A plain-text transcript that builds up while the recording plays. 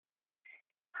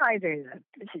Hi there.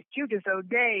 This is Judith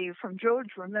O'Day from George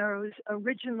Romero's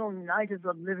original Night of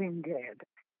the Living Dead.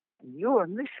 And you're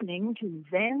listening to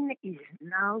Then Is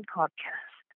Now podcast.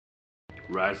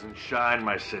 Rise and shine,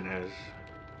 my sinners.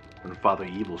 When Father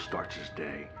Evil starts his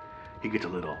day, he gets a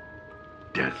little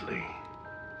deadly.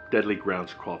 Deadly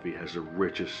Grounds coffee has the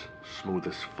richest,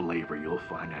 smoothest flavor you'll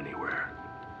find anywhere.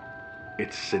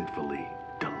 It's sinfully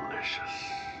delicious.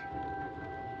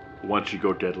 Once you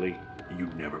go deadly, you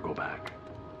never go back.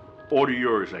 Order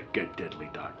yours at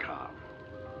getdeadly.com.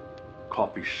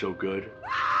 Coffee's so good,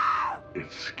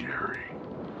 it's scary.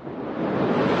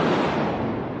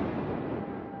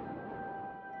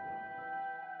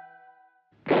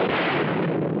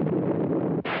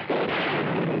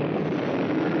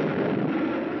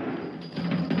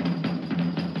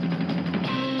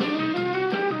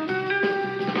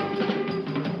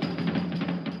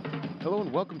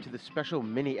 Welcome to this special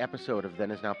mini episode of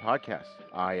Then Is Now podcast.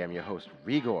 I am your host,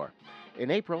 Rigor. In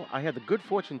April, I had the good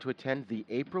fortune to attend the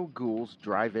April Ghouls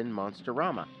Drive-In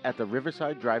Monsterama at the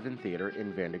Riverside Drive-In Theater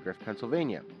in Vandergrift,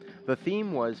 Pennsylvania. The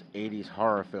theme was 80s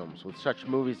horror films with such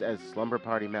movies as Slumber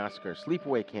Party Massacre,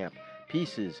 Sleepaway Camp,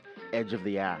 Pieces, Edge of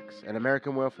the Axe, An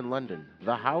American Werewolf in London,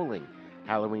 The Howling,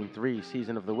 Halloween 3,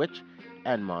 Season of the Witch,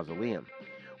 and Mausoleum.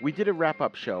 We did a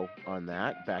wrap-up show on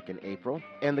that back in April,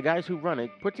 and the guys who run it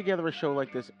put together a show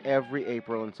like this every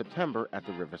April and September at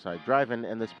the Riverside Drive-In,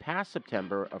 and this past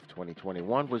September of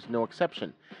 2021 was no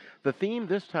exception. The theme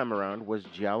this time around was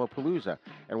Giallopalooza,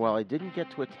 and while I didn't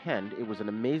get to attend, it was an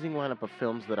amazing lineup of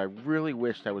films that I really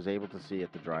wished I was able to see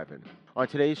at the drive-in. On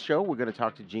today's show, we're going to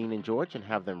talk to Gene and George and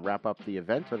have them wrap up the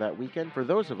event for that weekend for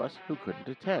those of us who couldn't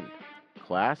attend.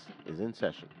 Class is in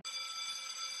session.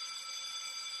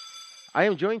 I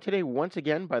am joined today once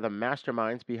again by the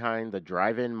masterminds behind the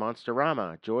Drive-In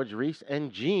Monsterama, George Reese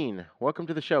and Gene. Welcome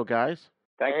to the show, guys.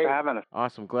 Thanks for having us.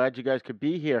 Awesome. Glad you guys could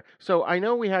be here. So I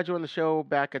know we had you on the show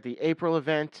back at the April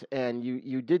event, and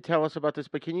you did tell us about this,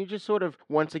 but can you just sort of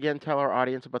once again tell our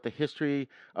audience about the history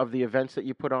of the events that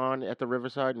you put on at the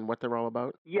Riverside and what they're all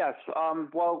about? Yes.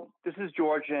 Well, this is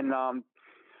George, and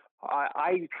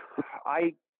I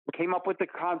came up with the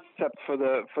concept for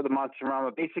the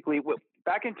Monsterama. Basically,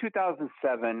 back in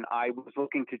 2007, I was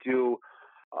looking to do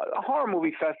a horror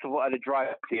movie festival at a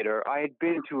drive theater. I had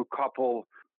been to a couple,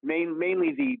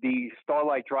 mainly the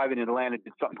Starlight Drive in Atlanta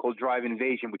did something called Drive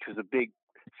Invasion, which was a big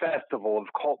festival of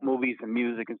cult movies and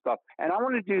music and stuff. And I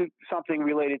wanted to do something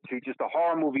related to just a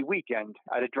horror movie weekend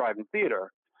at a drive-in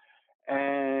theater.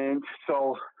 And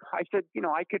so I said,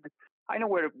 I know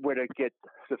where to get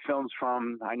the films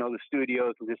from. I know the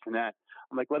studios and this and that.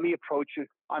 I'm like, let me approach it.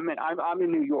 I'm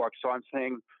in New York, so I'm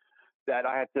saying that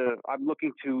I'm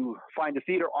looking to find a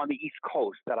theater on the East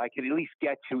Coast that I could at least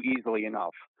get to easily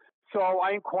enough. So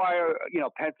I inquire,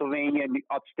 Pennsylvania,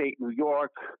 upstate New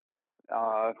York,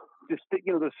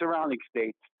 the surrounding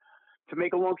states. To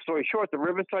make a long story short, the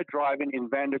Riverside Drive-In in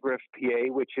Vandergrift,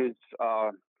 PA, which is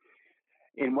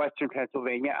in western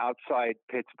Pennsylvania, outside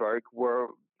Pittsburgh, were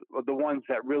the ones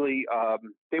that really,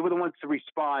 they were the ones to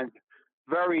respond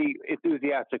very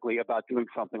enthusiastically about doing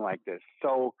something like this.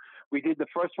 So we did the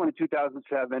first one in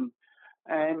 2007,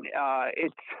 and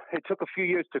it took a few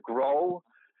years to grow,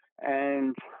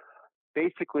 and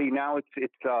basically now it's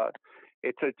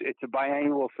a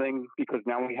biannual thing, because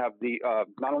now we have the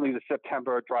not only the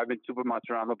September Drive-In Super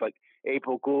Monsterama, but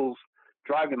April Ghouls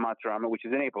Drive-In Monsterama, which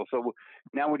is in April. So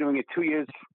now we're doing it 2 years.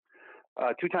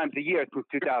 2 times a year since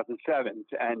 2007,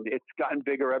 and it's gotten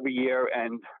bigger every year,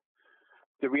 and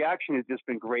the reaction has just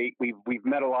been great. We've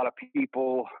met a lot of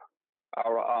people.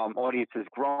 Our audience has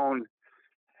grown,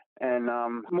 and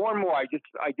more and more. I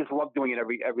just love doing it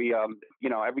every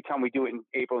time we do it in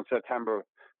April and September.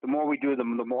 The more we do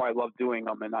them, the more I love doing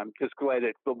them, and I'm just glad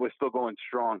that we're still going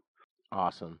strong.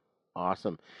 Awesome.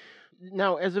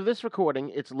 Now, as of this recording,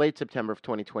 it's late September of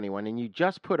 2021, and you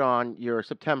just put on your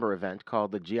September event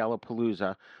called the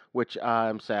Giallopalooza, which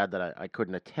I'm sad that I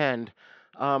couldn't attend.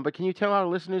 But can you tell our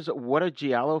listeners what a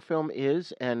Giallo film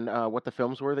is and what the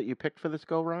films were that you picked for this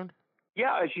go-round?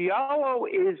 Yeah, a Giallo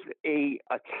is a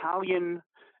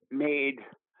Italian-made.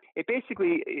 It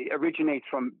basically originates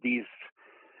from these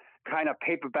kind of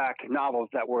paperback novels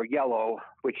that were yellow,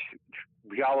 which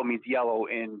Giallo means yellow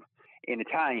in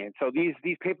Italian. So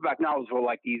these paperback novels were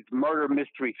like these murder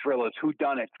mystery thrillers,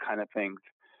 whodunits kind of things.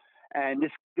 And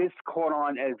this caught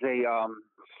on as a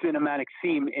cinematic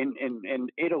theme in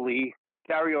Italy.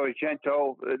 Dario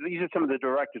Argento, these are some of the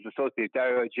directors associated.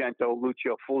 Dario Argento,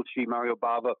 Lucio Fulci, Mario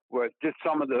Bava were just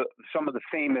some of the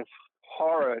famous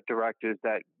horror directors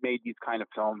that made these kind of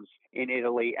films in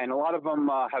Italy. And a lot of them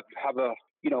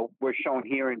were shown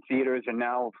here in theaters and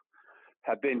now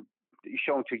have been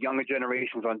shown to younger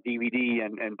generations on DVD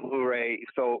and Blu-ray.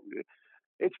 So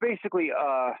it's basically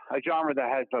a genre that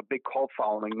has a big cult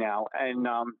following now, and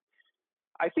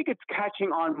I think it's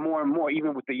catching on more and more,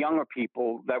 even with the younger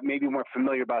people that maybe weren't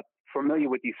familiar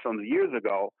with these films years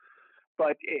ago.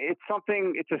 But it's a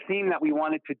theme that we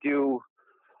wanted to do.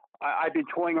 I've been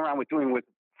toying around with doing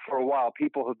for a while.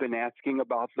 People have been asking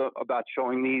about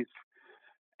showing these,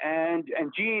 and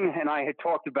Gene and I had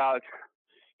talked about.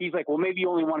 He's like, well, maybe you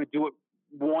only want to do it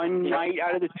one night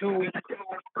out of the 2 weeks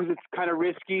because it's kind of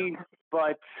risky,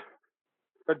 but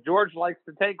George likes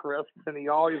to take risks, and he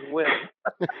always wins.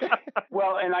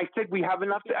 Well, and I said we have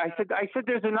enough. I said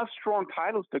there's enough strong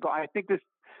titles to go. I think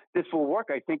this will work.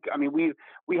 I mean,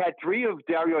 we had 3 of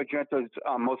Dario Argento's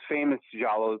most famous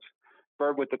giallos: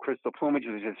 Bird with the Crystal Plumage,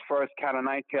 which is his first; Cat o'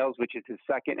 Nine Tails, which is his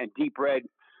second; and Deep Red,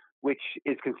 which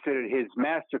is considered his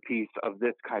masterpiece of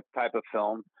this type of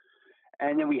film.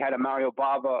 And then we had a Mario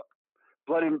Bava,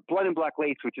 Blood and Black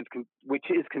Lace, which is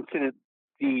considered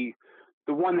the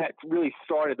one that really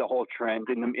started the whole trend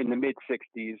in the mid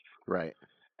 '60s. Right.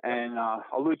 And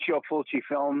a Lucio Fulci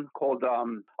film called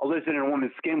A Lizard in a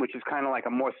Woman's Skin, which is kind of like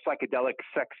a more psychedelic,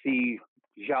 sexy,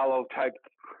 giallo type.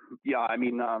 Yeah, I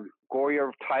mean Goya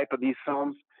type of these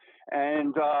films,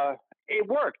 and it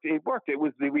worked.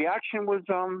 The reaction was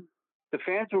the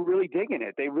fans were really digging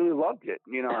it. They really loved it.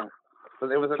 You know. So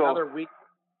it was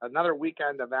another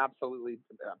weekend of absolutely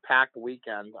packed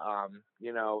weekend.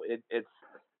 You know, it's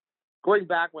going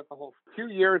back with the whole 2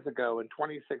 years ago in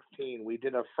 2016, we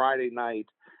did a Friday night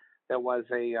that was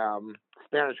a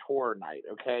Spanish horror night.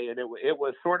 Okay, and it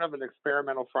was sort of an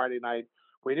experimental Friday night.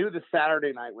 We knew the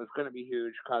Saturday night was going to be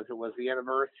huge because it was the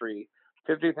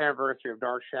 50th anniversary of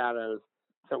Dark Shadows.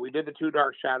 So we did the 2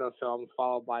 Dark Shadow films,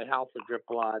 followed by House of Drip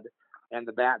Blood and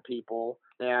The Bat People.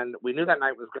 And we knew that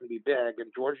night was going to be big.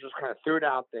 And George just kind of threw it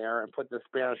out there and put the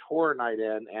Spanish horror night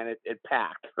in, and it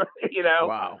packed. You know?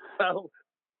 Wow. So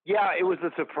yeah, it was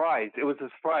a surprise. It was a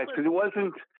surprise because it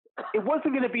wasn't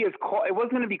going to be it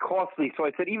wasn't going to be costly. So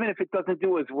I said, even if it doesn't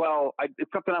do as well,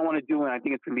 it's something I want to do, and I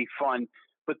think it's going to be fun.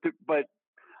 But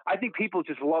I think people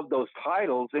just love those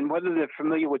titles, and whether they're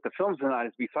familiar with the films or not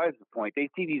is besides the point. They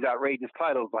see these outrageous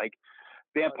titles like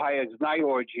Vampire's Night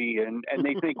Orgy, and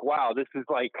they think, wow, this is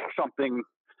like something,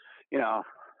 you know.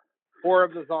 War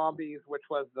of the Zombies, which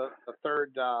was the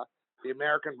third, the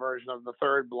American version of the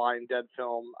third Blind Dead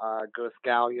film, Ghost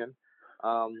Galleon.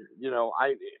 You know,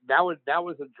 that was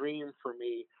a dream for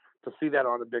me to see that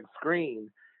on a big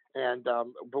screen. And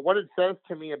but what it says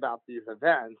to me about these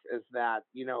events is that,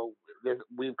 you know,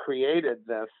 we've created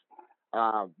this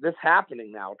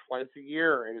happening now twice a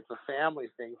year, and it's a family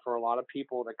thing for a lot of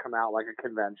people that come out like a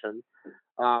convention.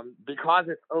 Because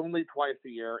it's only twice a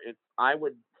year, I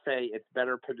would say it's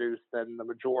better produced than the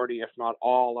majority, if not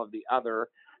all, of the other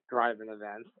drive-in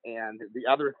events. And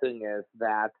the other thing is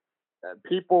that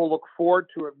people look forward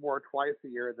to it more twice a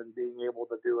year than being able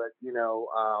to do it, you know,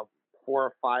 4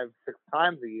 or 5, 6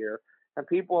 times a year. And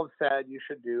people have said you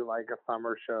should do like a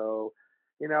summer show,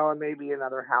 you know, and maybe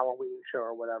another Halloween show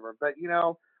or whatever. But, you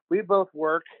know, we both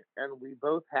work and we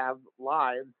both have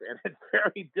lives, and it's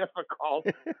very difficult,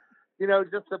 you know,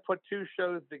 just to put 2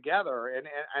 shows together.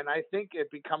 And I think it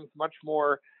becomes much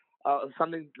more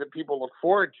something that people look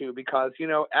forward to because, you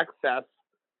know, excess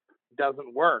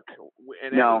doesn't work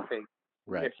in anything.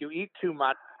 Right. If you eat too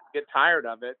much, you get tired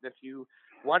of it. If you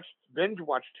binge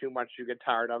watch too much, you get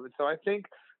tired of it. So I think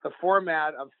the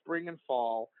format of spring and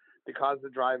fall, because the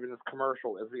drive-in is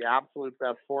commercial, is the absolute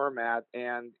best format.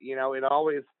 And, you know, it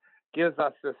always gives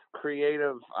us this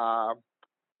creative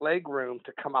leg room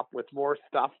to come up with more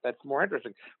stuff that's more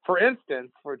interesting. For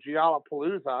instance, for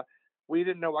Giallapalooza, we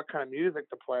didn't know what kind of music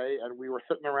to play, and we were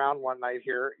sitting around one night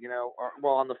here, you know,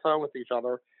 on the phone with each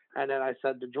other, and then I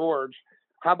said to George,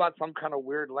 how about some kind of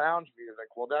weird lounge music?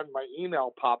 Well, then my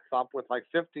email pops up with like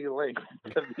 50 links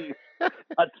to these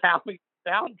Italian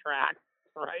soundtracks,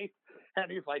 right? And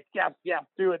he's like, yes,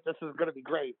 do it. This is going to be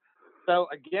great. So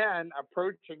again,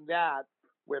 approaching that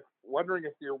with wondering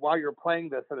while you're playing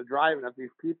this at a drive-in, if these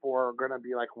people are going to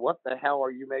be like, what the hell are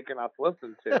you making us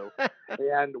listen to?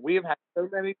 And we've had so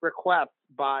many requests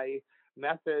by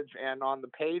message and on the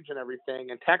page and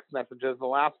everything, and text messages the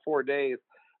last 4 days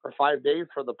or 5 days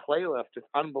for the playlist. It's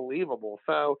unbelievable.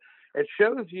 So it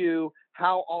shows you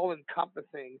how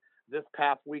all-encompassing this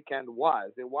past weekend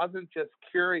was. It wasn't just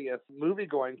curious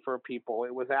movie-going for people.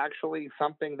 It was actually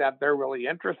something that they're really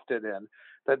interested in,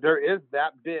 that there is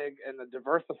that big and a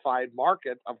diversified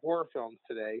market of horror films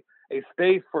today, a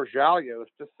space for giallos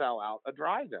to sell out a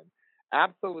drive-in.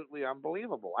 Absolutely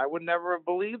unbelievable. I would never have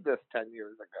believed this 10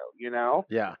 years ago, you know?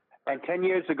 Yeah. And 10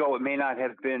 years ago, it may not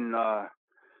have been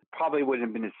probably wouldn't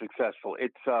have been as successful.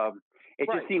 It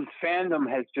just seems fandom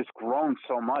has just grown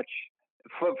so much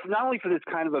for not only for this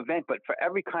kind of event, but for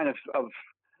every kind of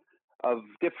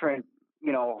different,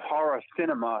 horror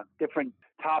cinema, different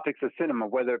topics of cinema,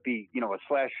 whether it be, a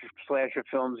slasher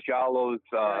films, giallos,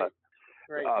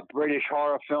 British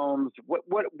horror films,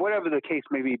 whatever the case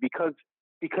may be, because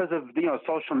of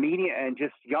social media and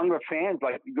just younger fans,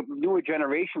 like newer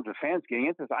generations of fans getting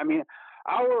into this. I mean,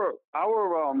 our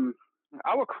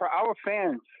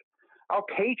fans, our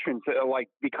patrons are like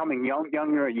becoming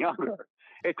younger and younger.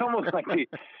 It's almost like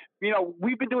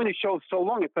we've been doing the show so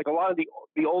long. It's like a lot of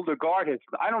the older guard has.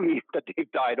 I don't mean that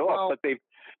they've died off, but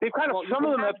they've kind of some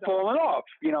of them have fallen off.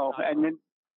 And then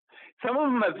some of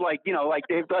them have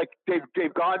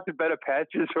they've gone to better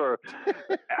patches. Or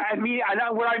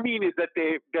what I mean is that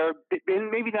they're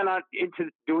maybe they're not into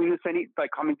doing this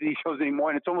coming to these shows anymore,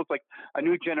 and it's almost like a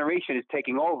new generation is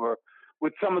taking over,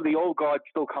 with some of the old guard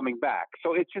still coming back.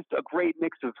 So it's just a great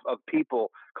mix of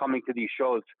people coming to these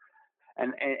shows.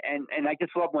 And I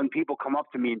just love when people come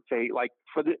up to me and say, like,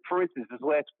 for instance, this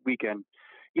last weekend,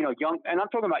 young, and I'm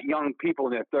talking about young people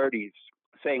in their 30s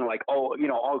saying like, oh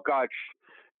gosh,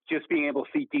 just being able to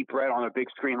see Deep Red on a big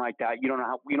screen like that, you don't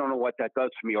know what that does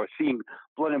for me. Or seeing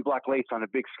Blood and Black Lace on a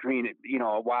big screen,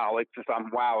 wow, it's just, I'm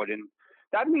wowed. And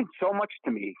that means so much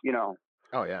to me,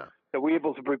 Oh yeah. That we're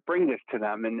able to bring this to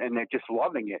them, and they're just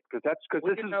loving it, because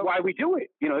this is why we do it.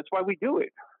 It's why we do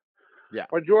it. Yeah.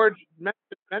 Well, George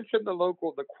mentioned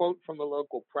the quote from the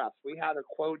local press. We had a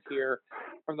quote here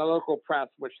from the local press,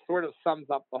 which sort of sums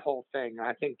up the whole thing.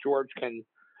 I think George can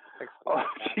explain. Oh,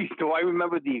 geez, do I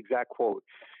remember the exact quote?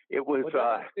 It was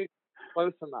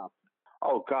close enough.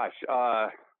 Oh gosh,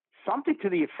 something to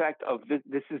the effect of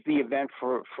this is the event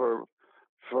for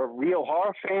real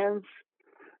horror fans.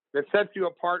 It sets you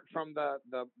apart from the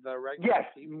regular. Yes,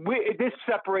 this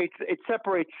separates.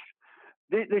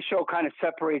 This show kind of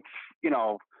separates,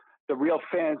 the real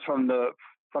fans from the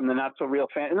not so real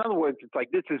fans. In other words, it's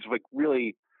like this is like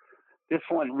really, this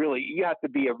one really, you have to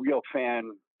be a real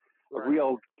fan, a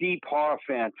real deep horror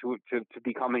fan to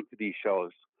be coming to these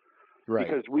shows. Right.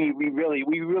 Because we really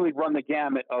run the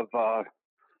gamut of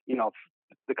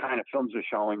the kind of films we're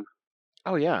showing.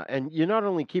 Oh yeah, and you're not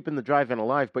only keeping the drive-in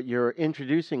alive, but you're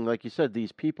introducing, like you said,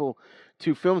 these people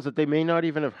to films that they may not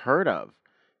even have heard of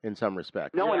in some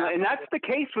respects. No, and that's the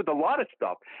case with a lot of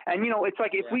stuff. And it's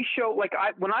like if we show, like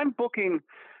when I'm putting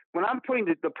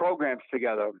the programs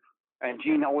together, and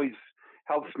Gene always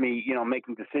helps me,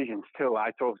 making decisions too.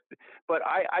 But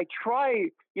I try,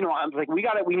 I'm like,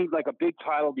 we need like a big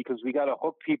title because we got to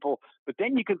hook people. But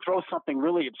then you can throw something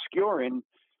really obscure in,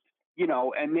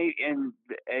 and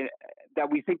that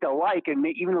we think they'll like, and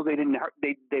even though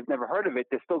they've never heard of it,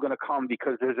 they're still going to come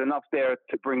because there's enough there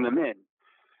to bring them in.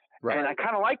 Right. And I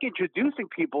kind of like introducing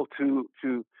people to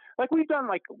like we've done,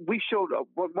 like we showed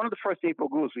one of the first April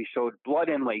Ghouls, we showed Blood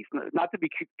and Lace, not to be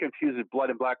confused with Blood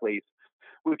and Black Lace,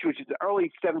 which is the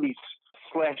early 70s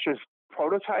slashers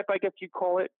prototype, I guess you'd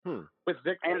call it. With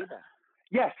Vic Tayback.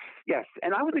 Yes.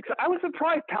 And I was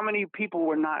surprised how many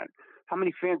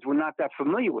fans were not that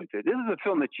familiar with it. This is a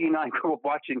film that Gene and I grew up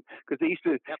watching because they used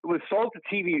to. It was sold to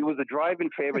TV. It was a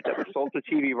drive-in favorite that was sold to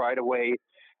TV right away,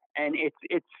 and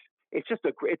it's just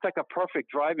it's like a perfect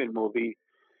drive-in movie,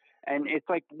 and it's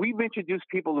like we've introduced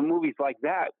people to movies like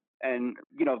that, and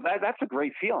that's a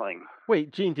great feeling.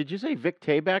 Wait, Gene, did you say Vic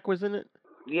Tayback was in it?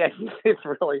 Yeah, it's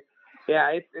really,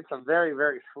 it's a very,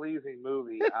 very sleazy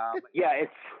movie.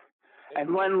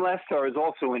 And Len Lesser is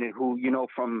also in it, who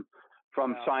from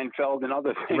Seinfeld and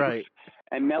other things. Right.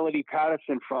 And Melody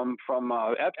Patterson from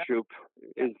F Troop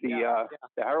is the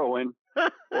heroine,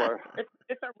 or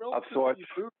it's a real of sorts.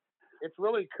 Movie. It's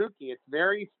really kooky. It's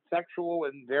very sexual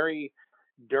and very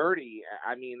dirty.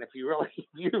 I mean, if you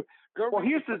go. Well,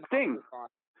 here's the thing.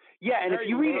 Yeah, and if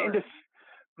you read it in this,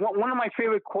 one of my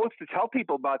favorite quotes to tell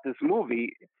people about this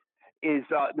movie is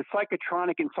the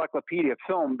Psychotronic Encyclopedia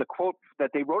film. The quote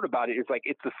that they wrote about it is like,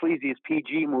 it's the sleaziest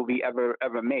PG movie ever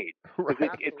made.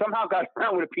 Right. It somehow got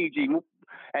around with a PG movie,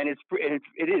 and it's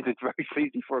very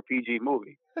sleazy for a PG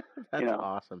movie. That's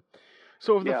awesome.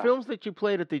 So of the films that you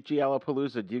played at the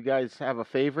Giallopalooza, do you guys have a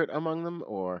favorite among them,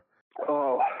 or?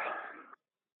 Oh,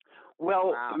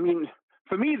 well, wow. I mean,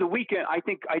 for me, the weekend, I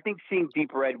think seeing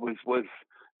Deep Red was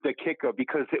the kicker,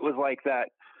 because it was like that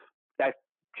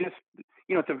just,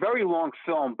 it's a very long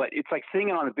film, but it's like seeing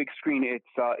it on a big screen. It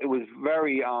was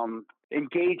very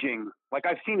engaging. Like,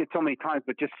 I've seen it so many times,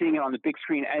 but just seeing it on the big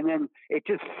screen, and then it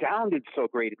just sounded so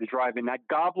great at the drive-in. That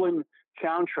Goblin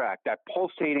soundtrack, that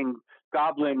pulsating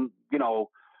Goblin,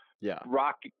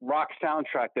 rock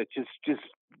soundtrack that just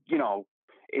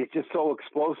it's just so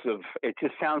explosive. It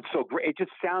just sounds so great. It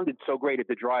just sounded so great at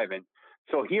the drive-in.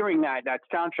 So hearing that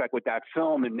soundtrack with that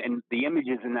film and the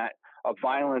images in that of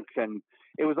violence, and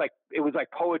it was like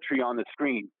poetry on the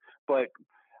screen. But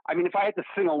I mean, if I had to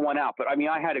single one out, but I mean,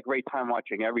 I had a great time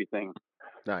watching everything.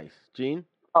 Nice, Gene.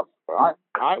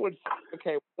 I would,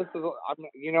 okay. This is,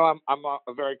 I'm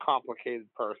a very complicated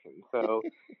person. So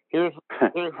here's how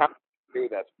to do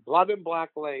this. Blood and Black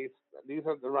Lace. These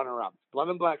are the runner-ups. Blood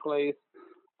and Black Lace,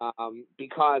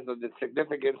 because of the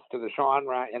significance to the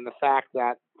genre and the fact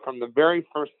that from the very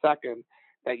first second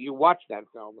that you watch that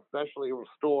film, especially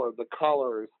restored, the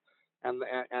colors and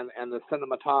the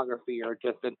cinematography are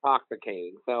just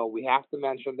intoxicating. So we have to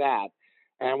mention that.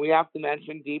 And we have to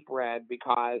mention Deep Red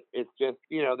because it's just,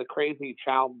 the crazy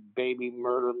child baby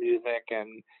murder music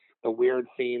and the weird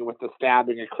scene with the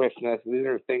stabbing at Christmas. These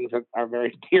are things that are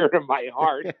very dear to my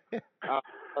heart. They're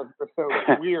so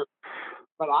weird.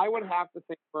 But I would have to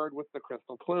say Bird with the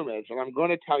Crystal Plumage. And I'm going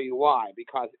to tell you why.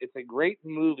 Because it's a great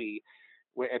movie.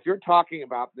 If you're talking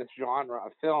about this genre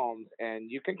of films, and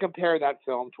you can compare that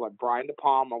film to what Brian De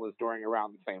Palma was doing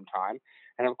around the same time.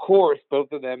 And, of course,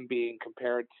 both of them being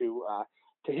compared to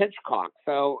Hitchcock.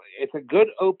 So it's a good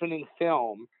opening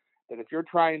film that if you're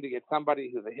trying to get somebody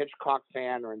who's a Hitchcock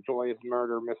fan or enjoys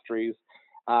murder mysteries,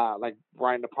 like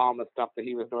Brian De Palma stuff that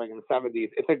he was doing in the 70s,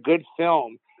 it's a good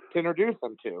film to introduce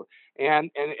them to.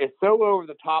 And it's so over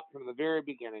the top from the very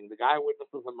beginning. The guy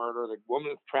witnesses a murder. The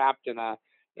woman is trapped in the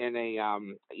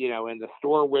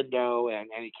store window, and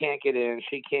he can't get in.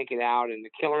 She can't get out, and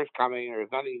the killer's coming. There's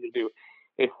nothing to do.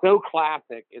 It's so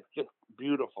classic. It's just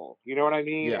beautiful. You know what I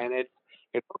mean? Yeah. And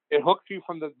it hooks you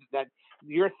from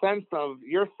your sense of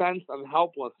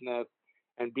helplessness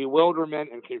and bewilderment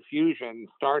and confusion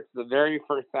starts the very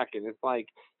first second. It's like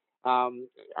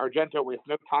Argento wastes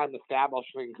no time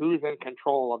establishing who's in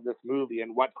control of this movie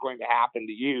and what's going to happen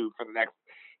to you for the next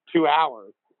 2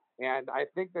 hours. And I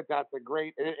think that's a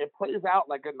great. It plays out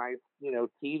like a nice,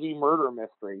 TV murder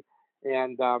mystery.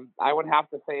 And I would have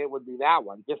to say it would be that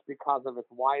one, just because of its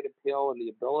wide appeal and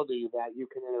the ability that you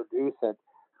can introduce it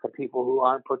to people who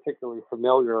aren't particularly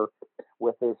familiar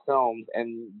with his films,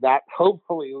 and that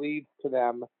hopefully leads to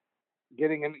them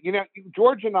getting in.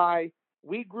 George and I,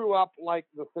 we grew up like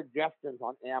the suggestions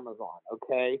on Amazon,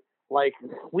 okay? Like,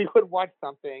 we would watch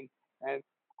something, and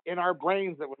in our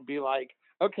brains it would be like,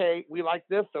 okay, we like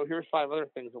this, so here's 5 other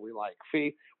things that we like.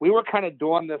 See, we were kind of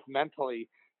doing this mentally,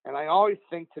 and I always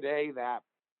think today that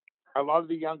a lot of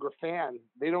the younger fans,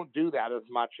 they don't do that as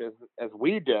much as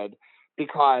we did,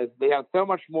 because they have so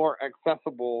much more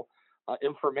accessible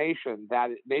information that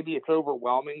maybe it's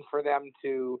overwhelming for them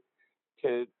to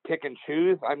pick and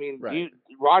choose. I mean, right.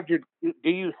 Roger, do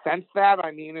you sense that?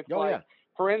 I mean, it's yeah.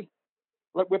 For instance,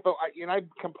 I've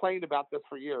complained about this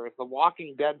for years. The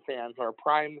Walking Dead fans are a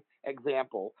prime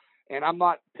example, and I'm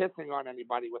not pissing on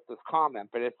anybody with this comment,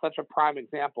 but it's such a prime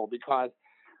example because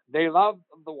they love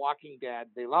The Walking Dead,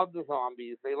 they love the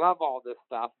zombies, they love all this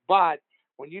stuff, but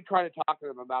when you try to talk to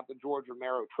them about the George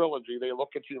Romero trilogy, they look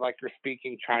at you like you're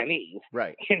speaking Chinese.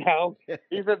 Right. These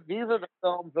are the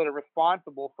films that are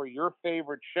responsible for your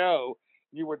favorite show.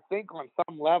 You would think on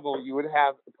some level you would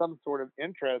have some sort of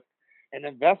interest in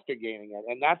investigating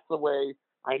it. And that's the way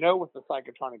I know with the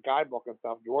Psychotronic Guidebook and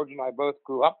stuff, George and I both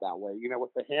grew up that way.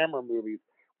 With the Hammer movies,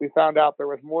 we found out there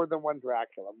was more than one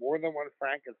Dracula, more than one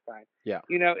Frankenstein. Yeah.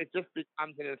 It just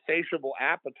becomes an insatiable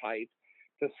appetite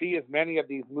to see as many of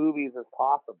these movies as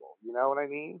possible. You know what I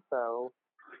mean? So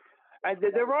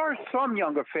there are some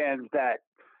younger fans that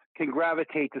can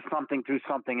gravitate to something through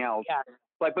something else. Yeah.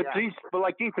 But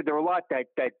like Gene said, there are a lot that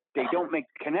they don't make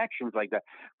connections like that.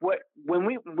 With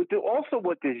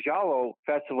the Giallo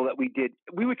festival that we did,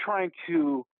 we were trying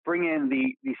to bring in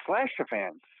the slasher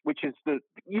fans, which is as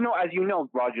you know,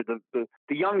 Roger, the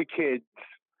younger kids,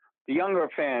 the younger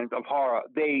fans of horror,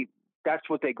 that's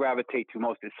what they gravitate to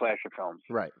most is slasher films.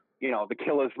 Right. The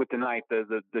killers with the knife,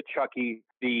 the Chucky,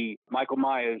 the Michael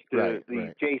Myers,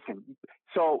 the Jason.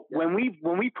 So when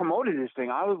we promoted this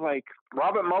thing, I was like,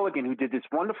 Robert Mulligan, who did this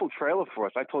wonderful trailer for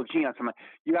us, I told Gene, I said,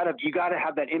 you gotta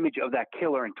have that image of that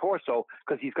killer in torso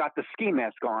because he's got the ski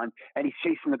mask on and he's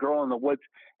chasing the girl in the woods.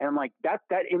 And I'm like, that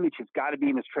image has got to be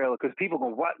in this trailer because people go,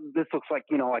 what? This looks like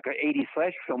like an 80s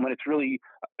slasher film when it's really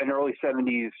an early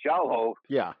 70s giallo.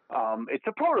 Yeah. It's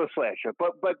a proto slasher.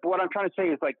 But what I'm trying to say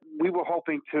is like we were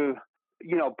hoping to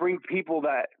bring people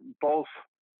that both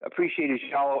appreciated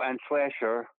giallo and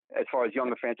slasher as far as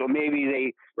younger fans, or maybe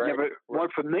they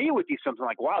weren't familiar with these films. I'm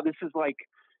like, wow,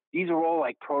 these are all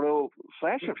like proto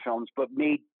slasher films, but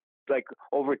made like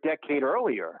over a decade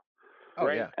earlier. Oh,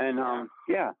 Great. yeah. And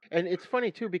yeah. And it's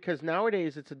funny too because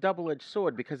nowadays it's a double-edged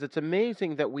sword because it's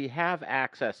amazing that we have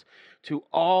access to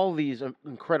all these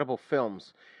incredible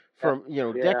films from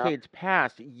Yeah. decades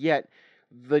past. Yet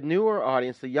the newer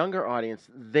audience, the younger audience,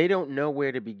 they don't know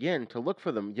where to begin to look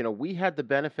for them. We had the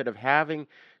benefit of having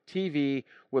TV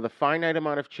with a finite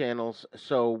amount of channels,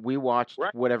 so we watched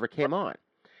Right. whatever came on,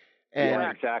 and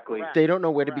Yeah, exactly. Correct. they don't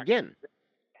know where to Correct. begin.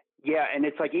 Yeah, and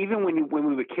it's like even when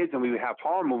we were kids and we would have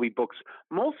horror movie books,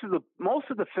 most of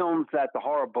the films that the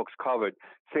horror books covered,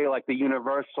 say like the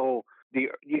Universal Yeah.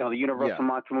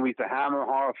 monster movies, the Hammer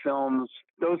horror films,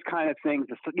 those kind of things,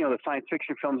 the science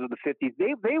fiction films of the 50s,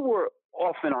 they were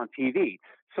often on TV.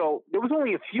 So there was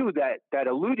only a few that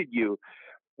eluded you.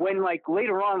 When like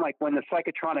later on, like when the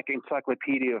Psychotronic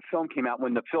Encyclopedia of Film came out,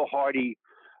 when the Phil Hardy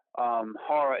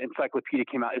horror encyclopedia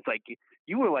came out, it's like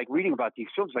you were like reading about these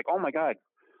films, like, oh my God,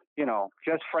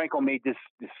 Jess Franco made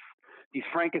these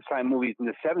Frankenstein movies in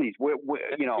the 70s. Where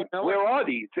are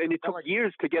these? And it took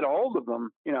years to get a hold of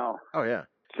them. Oh yeah.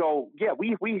 So yeah,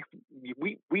 we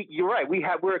you're right.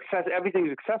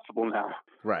 Everything's accessible now.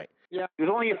 Right. Yeah. There's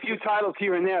only a few titles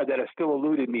here and there that have still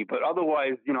eluded me, but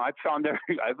otherwise, I found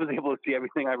I was able to see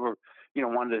everything I ever,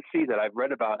 wanted to see that I've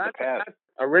read about in the past. That's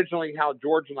originally how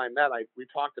George and I met. We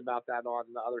talked about that on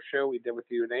the other show we did with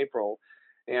you in April.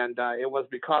 And it was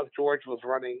because George was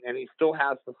running, and he still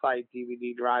has the site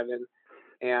DVD Drive-In,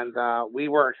 and we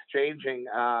were exchanging.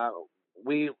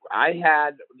 I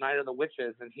had Night of the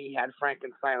Witches, and he had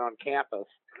Frankenstein on Campus.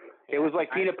 It was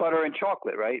like peanut butter and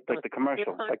chocolate, right? Like the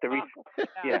commercial, like the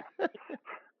yeah.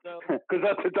 Because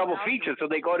that's a double feature, so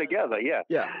they go together. Yeah.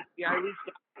 Yeah. Yeah, I reached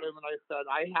out to him and I said,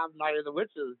 "I have Night of the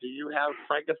Witches. Do you have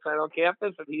Frankenstein on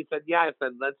Campus?" And he said, "Yeah." I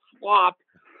said, "Let's swap."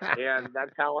 And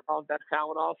that's how it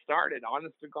all started.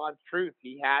 Honest to God's truth,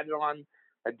 he had it on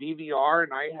a DVR,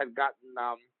 and I had gotten.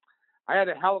 I had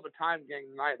a hell of a time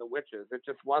getting Night of the Witches. It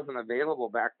just wasn't available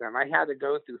back then. I had to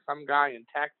go through some guy in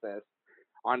Texas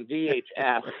on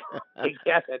VHS to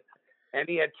get it, and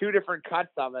he had two different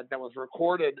cuts of it that was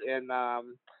recorded in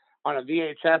on a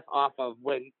VHS off of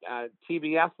when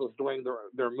TBS was doing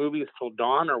their movies till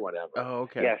dawn or whatever. Oh,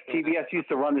 okay. Yes, TBS used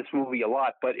to run this movie a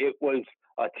lot, but it was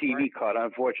a TV cut,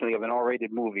 unfortunately, of an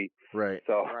R-rated movie. Right.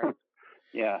 So, Right.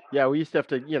 yeah. Yeah, we used to have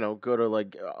to, go to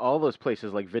like all those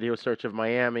places like Video Search of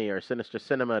Miami or Sinister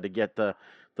Cinema to get the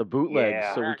bootlegs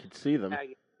so we could see them.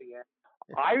 Yeah.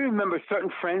 I remember certain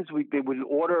friends, they would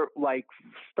order like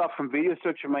stuff from Video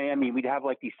Search of Miami. We'd have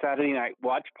like these Saturday night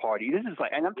watch party. This is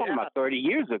like, and I'm talking about 30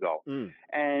 years ago. Mm.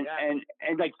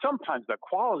 And like sometimes the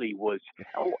quality was,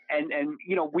 and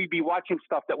we'd be watching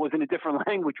stuff that was in a different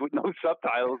language with no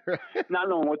subtitles, not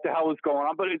knowing what the hell was going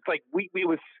on. But it's like we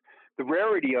was the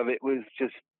rarity of it was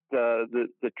just the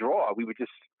draw. We were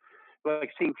just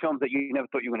like seeing films that you never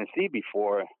thought you were going to see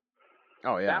before.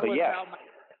 Oh yeah.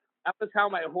 That was how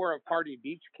my Horror of Party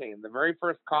Beach came. The very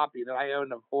first copy that I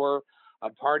owned of Horror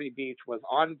of Party Beach was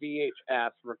on VHS,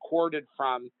 recorded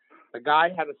from, the guy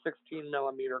had a 16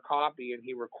 millimeter copy and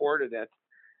he recorded it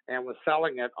and was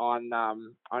selling it on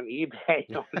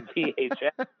eBay on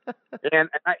VHS. and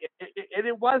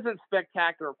it wasn't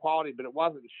spectacular quality, but it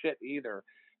wasn't shit either.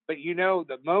 But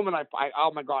the moment I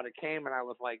oh my God, it came and I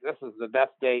was like, this is the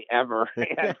best day ever.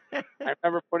 And I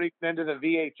remember putting it into the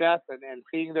VHS and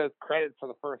seeing those credits for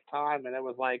the first time. And it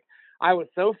was like, I was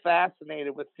so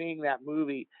fascinated with seeing that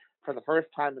movie for the first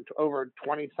time in over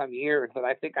 20 some years that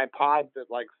I think I paused it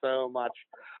like so much.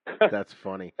 That's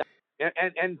funny.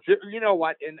 And you know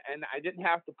what? And I didn't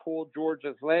have to pull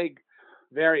George's leg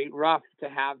very rough to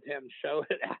have him show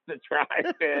it at the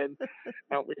drive-in.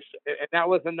 And that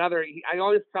was another. I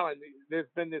always tell him there's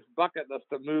been this bucket list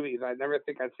of movies I never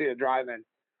think I'd see a drive-in.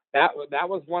 That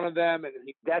was one of them. And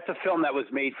that's a film that was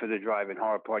made for the drive-in,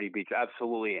 Horror Party Beach.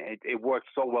 Absolutely, it worked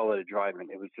so well at a drive-in.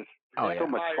 It was just so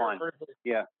much fun.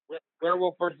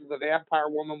 Werewolf versus the Vampire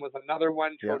Woman was another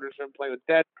one. Children Shouldn't Play with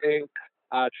Dead Things.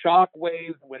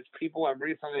 Shockwave, which people have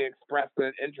recently expressed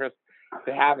an interest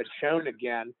to have it shown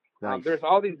again. Nice. There's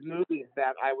all these movies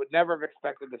that I would never have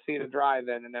expected to see at a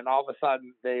drive-in, and then all of a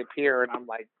sudden they appear, and I'm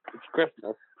like, it's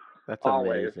Christmas. That's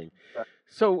always. Amazing.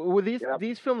 So were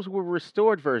these films were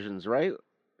restored versions, right?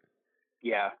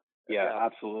 Yeah,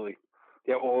 absolutely.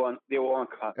 They're all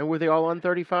uncut. And were they all on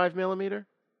 35 millimeter?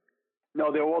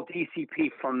 No, they're all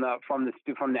DCP from the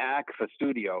ACFA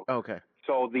studio. Okay.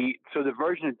 So the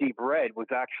version of Deep Red was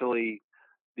actually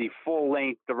the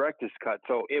full-length director's cut.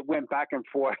 So it went back and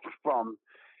forth from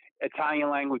Italian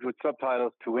language with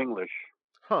subtitles to English.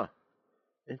 Huh.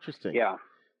 Interesting. Yeah.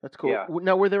 That's cool. Yeah.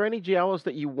 Now, were there any giallos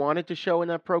that you wanted to show in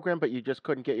that program, but you just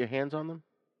couldn't get your hands on them?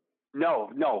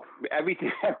 No,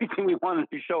 everything we wanted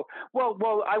to show.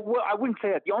 Well, I wouldn't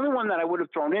say that. The only one that I would have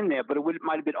thrown in there, but it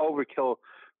might have been overkill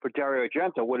for Dario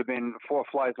Argento, would have been Four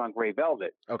Flies on Grey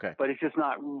Velvet. Okay. But it's just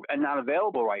not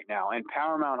available right now. And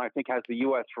Paramount, I think, has the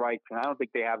U.S. rights, and I don't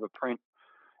think they have a print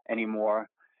anymore.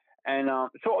 And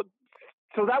so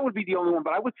that would be the only one.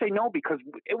 But I would say no, because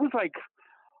it was like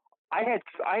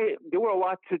there were a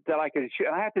lot that I could shoot,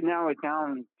 and I had to narrow it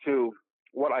down to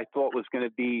what I thought was going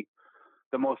to be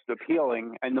the most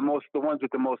appealing and the ones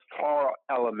with the most horror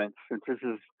elements. Since this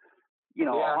is,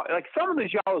 like some of the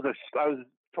genres I was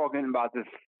talking about this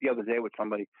the other day with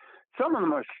somebody. Some of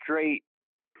them are straight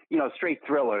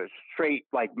thrillers, straight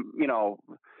like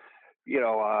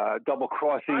double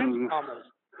crossing.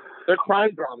 They're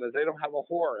crime dramas. They don't have a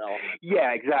horror element.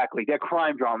 Yeah, exactly. They're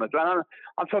crime dramas.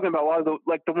 I'm talking about a lot of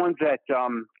the ones that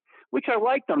which I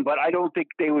like them, but I don't think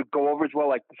they would go over as well.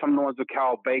 Like some of the ones with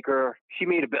Carol Baker. She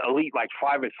made like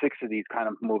 5 or 6 of these kind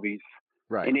of movies.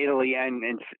 Right. In Italy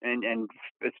and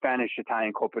Spanish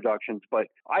Italian co-productions. But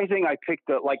I think I picked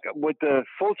with the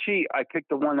Fulci, I picked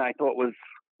the one that I thought was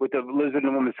with the lizard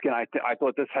and woman's skin. I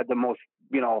thought this had the most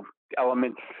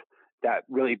elements that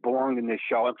really belonged in this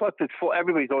show. And plus, it's full.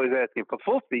 Everybody's always asking for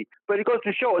Fulci, but it goes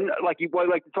to show, like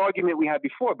this argument we had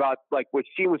before about like what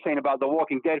Gene was saying about the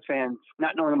Walking Dead fans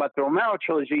not knowing about the Romero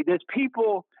trilogy. There's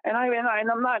people, and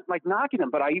I'm not like knocking them,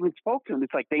 but I even spoke to them.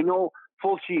 It's like they know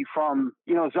Fulci from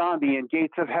Zombie and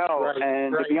Gates of Hell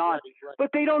and Beyond, but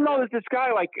they don't know that this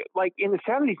guy like in the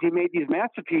 70s he made these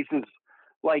masterpieces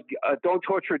like Don't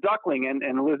Torture a Duckling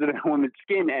and Lizard and Woman's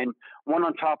Skin, and one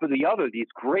on top of the other, these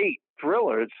great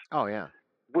thrillers. Oh yeah,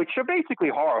 which are basically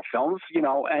horror films,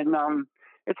 and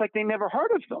it's like they never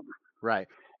heard of them. Right.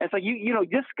 It's like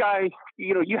this guy,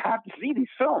 you have to see these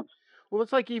films. Well,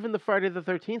 it's like even the Friday the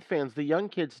 13th fans, the young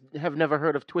kids have never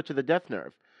heard of Twitch of the Death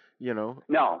Nerve. No,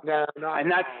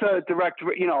 and that's direct.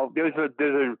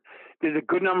 There's a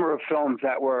good number of films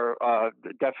that were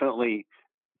definitely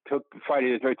took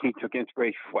Friday the 13th took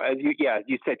inspiration for. As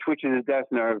you said, Twitch of the Death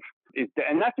Nerve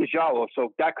and that's a giallo,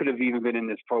 so that could have even been in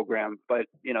this program, but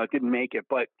it didn't make it.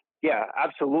 But yeah,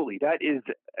 absolutely, that is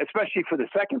especially for the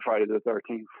second Friday the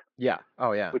 13th. Yeah.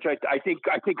 Oh yeah. Which I think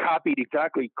copied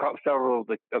exactly several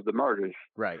of the murders.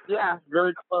 Right. Yeah,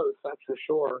 very close. That's for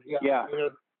sure. Yeah.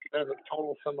 There's a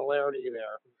total similarity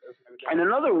there. And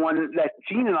another one that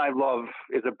Gene and I love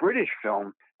is a British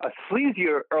film, a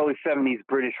sleazier early 70s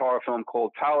British horror film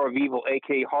called Tower of Evil,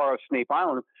 aka Horror of Snape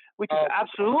Island, which is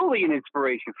absolutely an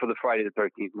inspiration for the Friday the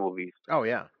 13th movies. Oh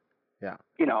yeah, yeah.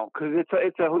 Because it's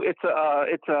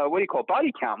a what do you call it,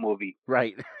 body count movie,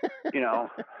 right?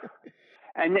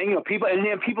 And then, people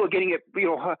are getting it.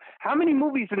 How many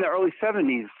movies in the early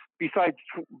 70s besides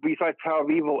Tower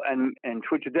of Evil and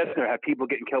Twitch of Death Nerve had people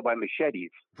getting killed by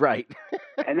machetes? Right.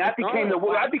 And that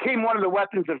became one of the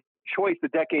weapons of choice a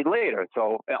decade later.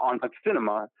 So on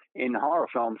cinema in horror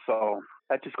films. So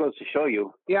that just goes to show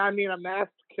you. Yeah, I mean a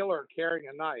masked killer carrying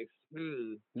a knife.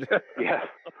 Yeah.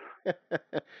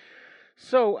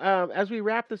 So, as we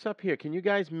wrap this up here, can you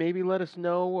guys maybe let us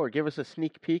know or give us a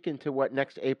sneak peek into what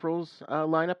next April's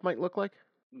lineup might look like?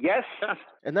 Yes.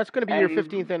 And that's going to be your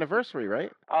 15th anniversary,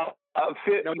 right? Well,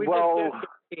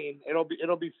 15. It'll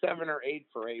be 7 or 8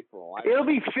 for April. It'll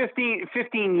be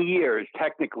 15 years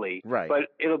technically. Right. But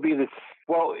it'll be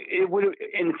it would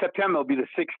in September it'll be the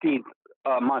 16th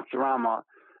Monsterama.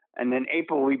 And then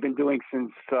April we've been doing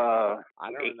since I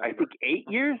think 8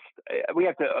 years. We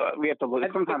have to look.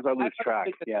 Sometimes I lose track.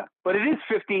 Yeah, but it is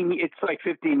 15. It's like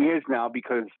 15 years now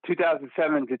because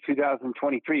 2007 to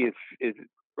 2023 is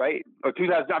right, or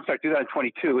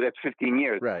 2022. That's 15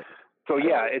 years. Right. So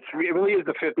yeah, it really is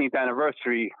the 15th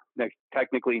anniversary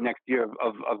technically next year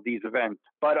of these events.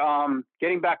 But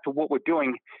getting back to what we're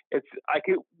doing,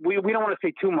 we don't want to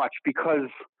say too much because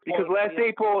last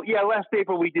April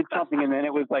we did something and then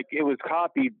it was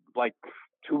copied like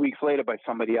 2 weeks later by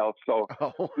somebody else. So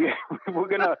we're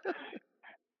gonna.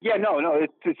 Yeah, no,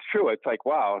 it's true. It's like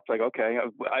wow. It's like okay,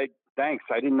 thanks.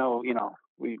 I didn't know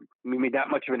we made that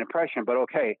much of an impression, but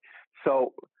okay.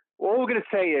 So all we're gonna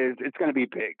say is it's gonna be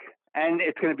big. And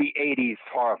it's going to be 80s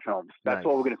horror films. That's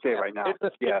all we're going to say right now. It's a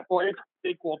sequel. It's a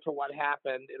sequel to what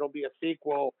happened. It'll be a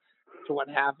sequel to what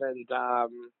happened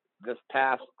this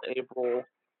past April,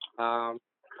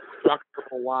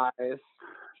 structural-wise.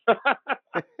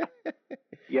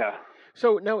 Yeah.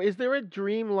 So now, is there a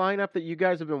dream lineup that you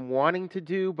guys have been wanting to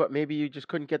do, but maybe you just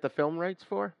couldn't get the film rights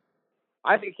for?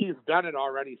 I think he's done it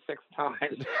already 6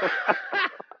 times.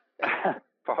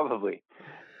 Probably.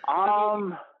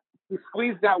 You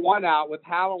squeezed that one out with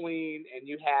Halloween, and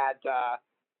you had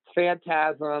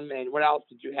Phantasm, and what else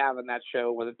did you have in that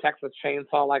show? Was it Texas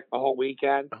Chainsaw like the whole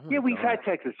weekend? Oh Yeah, we've had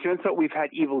Texas Chainsaw, we've had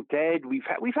Evil Dead, we've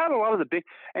had a lot of the big,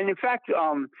 and in fact,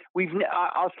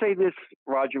 I'll say this,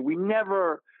 Roger, we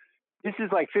never. This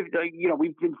is like 50. You know,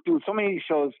 we've been doing so many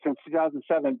shows since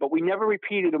 2007, but we never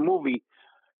repeated a movie.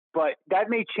 But that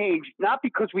may change, not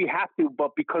because we have to,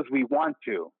 but because we want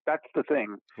to. That's the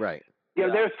thing. Right. You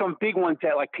know, there's some big ones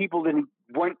that like people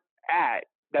weren't at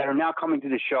that are now coming to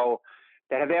the show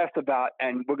that have asked about,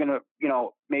 and we're gonna, you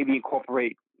know, maybe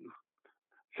incorporate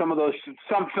some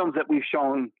films that we've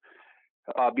shown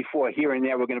before here and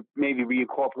there. We're gonna maybe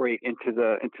reincorporate into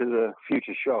the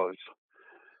future shows.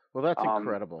 Well, that's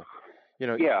incredible. You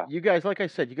know, yeah. You guys, like I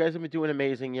said, you guys have been doing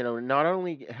amazing. You know, not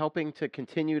only helping to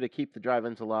continue to keep the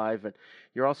drive-ins alive, but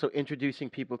you're also introducing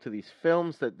people to these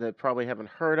films that probably haven't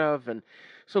heard of. And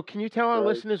so, can you tell our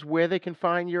listeners where they can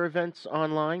find your events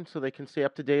online so they can stay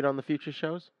up to date on the future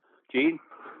shows? Gene?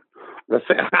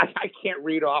 I can't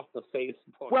read off the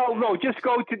Facebook. Well, no, just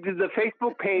go to the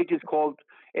Facebook page. It's called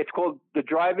the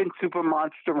Drive-In Super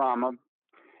Monsterama,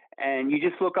 and you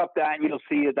just look up that and you'll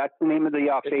see it. That's the name of the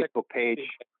Facebook page.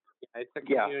 It's a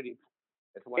community.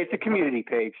 It's a community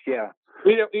page. Yeah.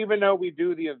 We don't, even though we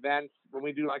do the events, when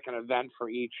we do like an event for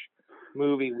each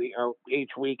movie or each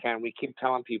weekend, we keep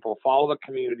telling people follow the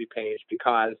community page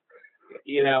because,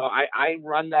 you know, I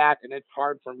run that and it's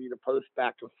hard for me to post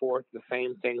back and forth the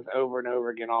same things over and over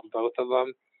again on both of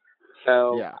them.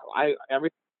 So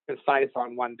everything's concise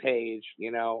on one page,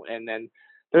 you know, and then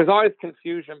there's always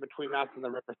confusion between us and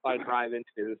the Riverside Drive-In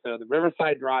too. So the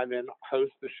Riverside Drive-In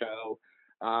hosts the show.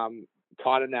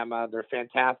 Todd and Emma, they're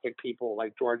fantastic people,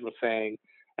 like George was saying,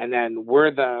 and then we're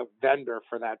the vendor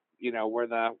for that. You know, we're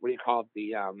the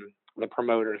the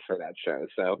promoters for that show.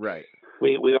 So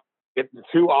we the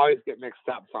two always get mixed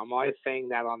up. So I'm always saying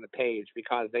that on the page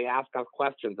because they ask us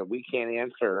questions that we can't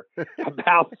answer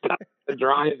about stuff to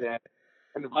drive-in,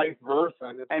 and vice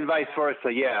versa. And vice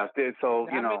versa, yeah. So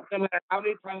you know, no matter how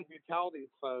many times you tell these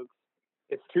folks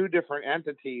it's two different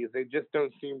entities, they just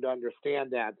don't seem to understand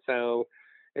that. So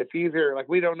it's easier, like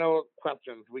we don't know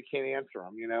questions, we can't answer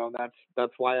them, you know.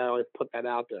 That's why I always put that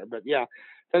out there. But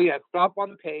stop on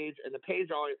the page, and the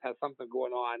page always has something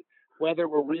going on, whether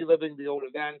we're reliving the old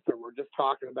events or we're just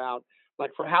talking about,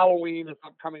 like for Halloween this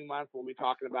upcoming month, we'll be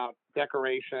talking about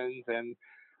decorations and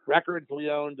records we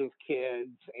owned as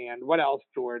kids, and what else,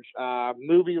 George?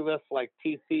 Movie lists like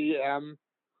TCM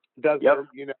does,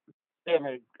 you know.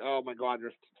 Oh my God,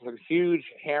 there's some huge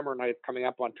Hammer nights coming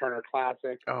up on Turner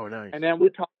Classic. Oh, nice. And then we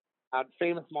talk about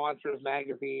Famous Monsters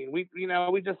magazine.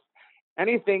 We just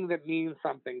anything that means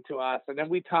something to us. And then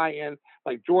we tie in,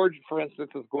 like George, for instance,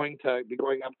 is going to be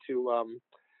going up to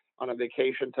on a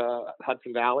vacation to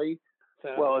Hudson Valley.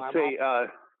 Well,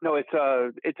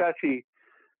 it's actually.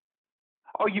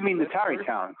 Oh, you mean the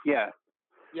Tarrytown? Yeah.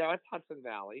 Yeah, it's Hudson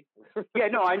Valley. Yeah,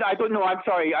 no, I don't know. I'm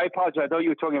sorry. I apologize. I thought you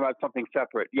were talking about something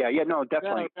separate. Yeah, no,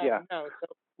 definitely. No. So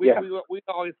we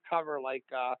always cover like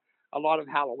a lot of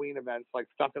Halloween events, like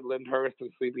stuff at Lyndhurst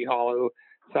and Sleepy Hollow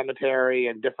Cemetery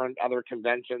and different other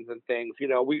conventions and things. You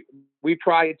know, we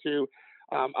try to.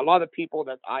 A lot of the people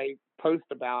that I post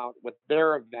about with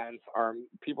their events are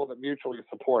people that mutually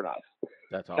support us.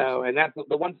 That's awesome. So, and that's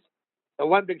the one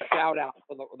big shout out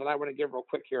that I want to give real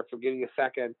quick here. So, give me a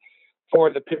second. For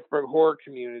the Pittsburgh horror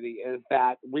community is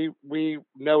that we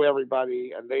know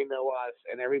everybody and they know us,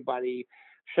 and everybody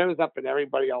shows up in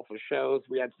everybody else's shows.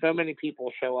 We had so many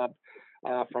people show up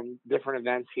from different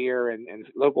events here and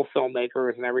local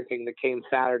filmmakers and everything that came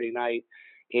Saturday night.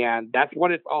 And that's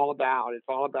what it's all about. It's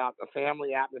all about the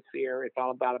family atmosphere. It's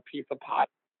all about a piece of pie,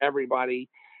 everybody,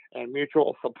 and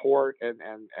mutual support. And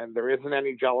there isn't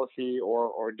any jealousy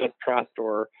or distrust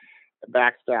or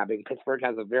backstabbing. Pittsburgh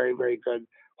has a very, very good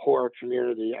horror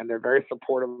community, and they're very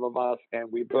supportive of us,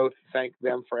 and we both thank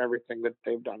them for everything that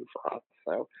they've done for us.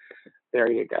 So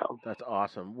there you go. That's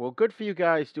awesome. Well, good for you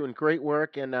guys, doing great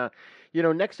work. And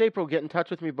next April, get in touch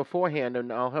with me beforehand,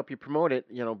 and I'll help you promote it,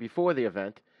 before the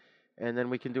event, and then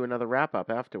we can do another wrap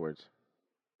up afterwards.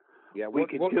 Yeah, we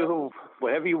can do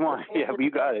whatever you want. Yeah,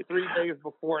 you got it. 3 days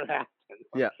before it happens.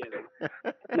 Yeah.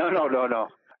 No.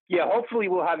 Yeah, hopefully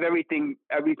we'll have everything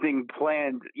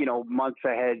planned, months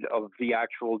ahead of the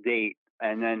actual date.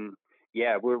 And then,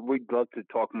 we'd love to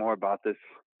talk more about this.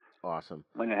 Awesome.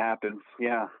 When it happens,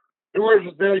 yeah. George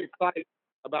is very excited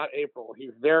about April.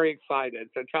 He's very excited.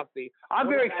 So trust me. I'm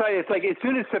very excited. It's like as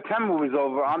soon as September was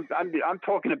over, I'm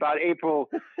talking about April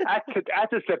at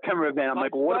the September event. I'm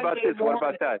like, well, what about this? What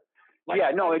about that?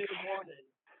 Yeah, no, it's.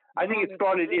 I think it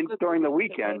started during the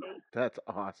weekend. That's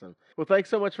awesome. Well, thanks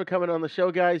so much for coming on the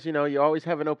show, guys. You know, you always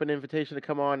have an open invitation to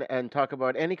come on and talk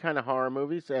about any kind of horror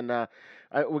movies. And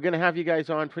we're going to have you guys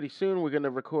on pretty soon. We're going to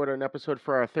record an episode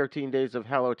for our 13 Days of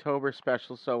Hallowtober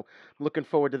special. So looking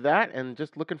forward to that, and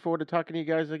just looking forward to talking to you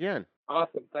guys again.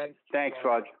 Awesome. Thanks. Thanks,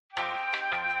 Raj.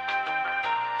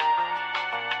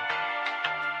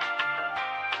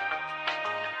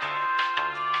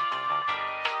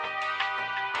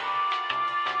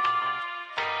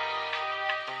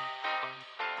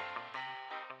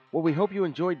 Well, we hope you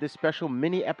enjoyed this special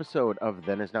mini episode of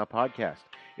Then Is Now podcast.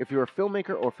 If you're a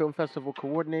filmmaker or film festival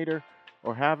coordinator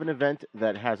or have an event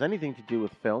that has anything to do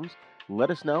with films,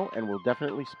 let us know and we'll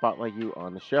definitely spotlight you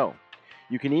on the show.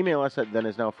 You can email us at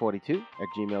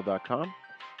thenisnow42@gmail.com.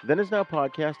 Then Is Now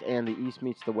podcast and The East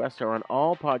Meets the West are on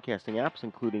all podcasting apps,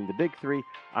 including the big three,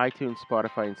 iTunes,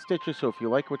 Spotify, and Stitcher. So if you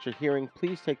like what you're hearing,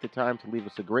 please take the time to leave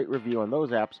us a great review on those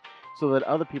apps so that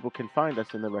other people can find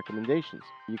us in the recommendations.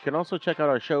 You can also check out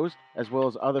our shows as well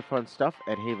as other fun stuff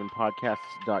at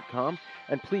havenpodcasts.com.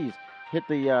 And please hit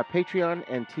the Patreon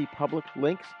and TeePublic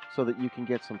links so that you can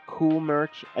get some cool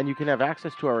merch and you can have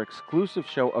access to our exclusive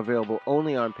show available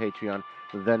only on Patreon,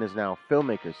 the Then Is Now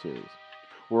Filmmaker Series.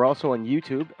 We're also on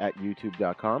YouTube at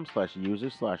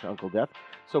youtube.com/users/UncleDeath.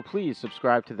 So please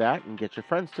subscribe to that and get your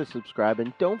friends to subscribe.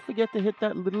 And don't forget to hit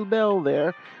that little bell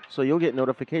there so you'll get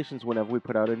notifications whenever we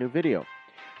put out a new video.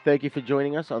 Thank you for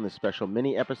joining us on this special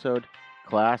mini episode.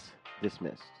 Class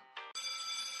dismissed.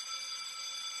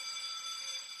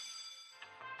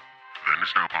 Then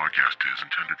Is Now podcast is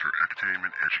intended for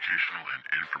entertainment, educational, and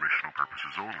informational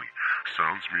purposes only.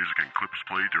 Sounds, music, and clips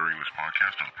played during this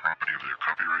podcast are the property of their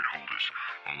copyright holders.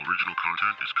 All original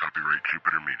content is copyright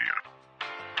Jupiter Media.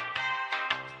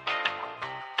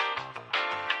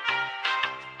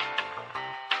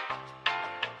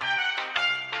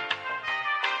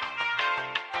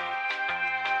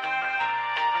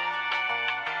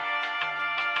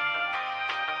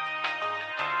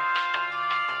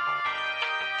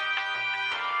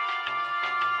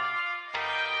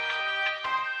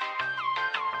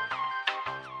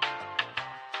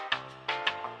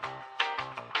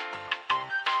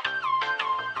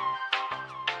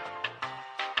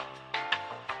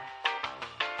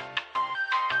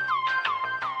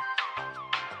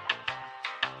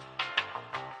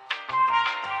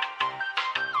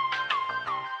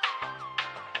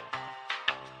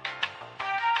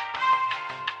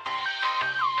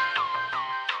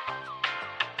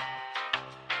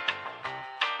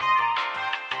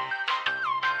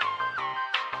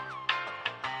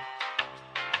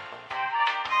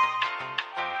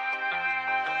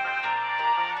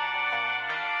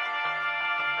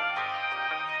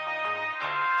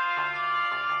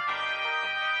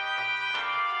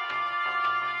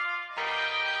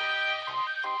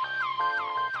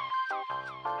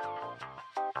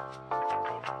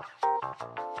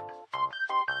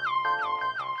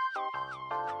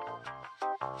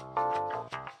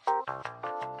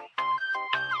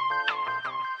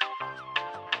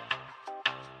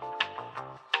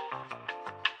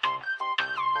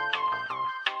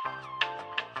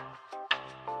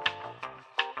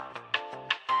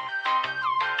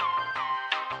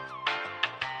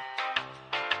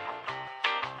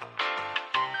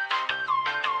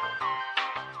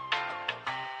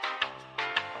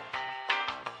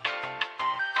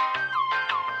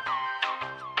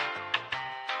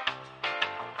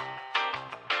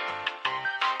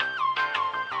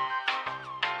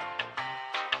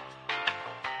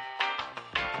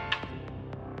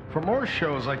 For more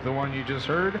shows like the one you just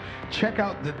heard, check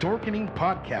out the Dorkening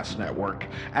Podcast Network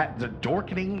at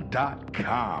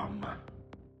thedorkening.com.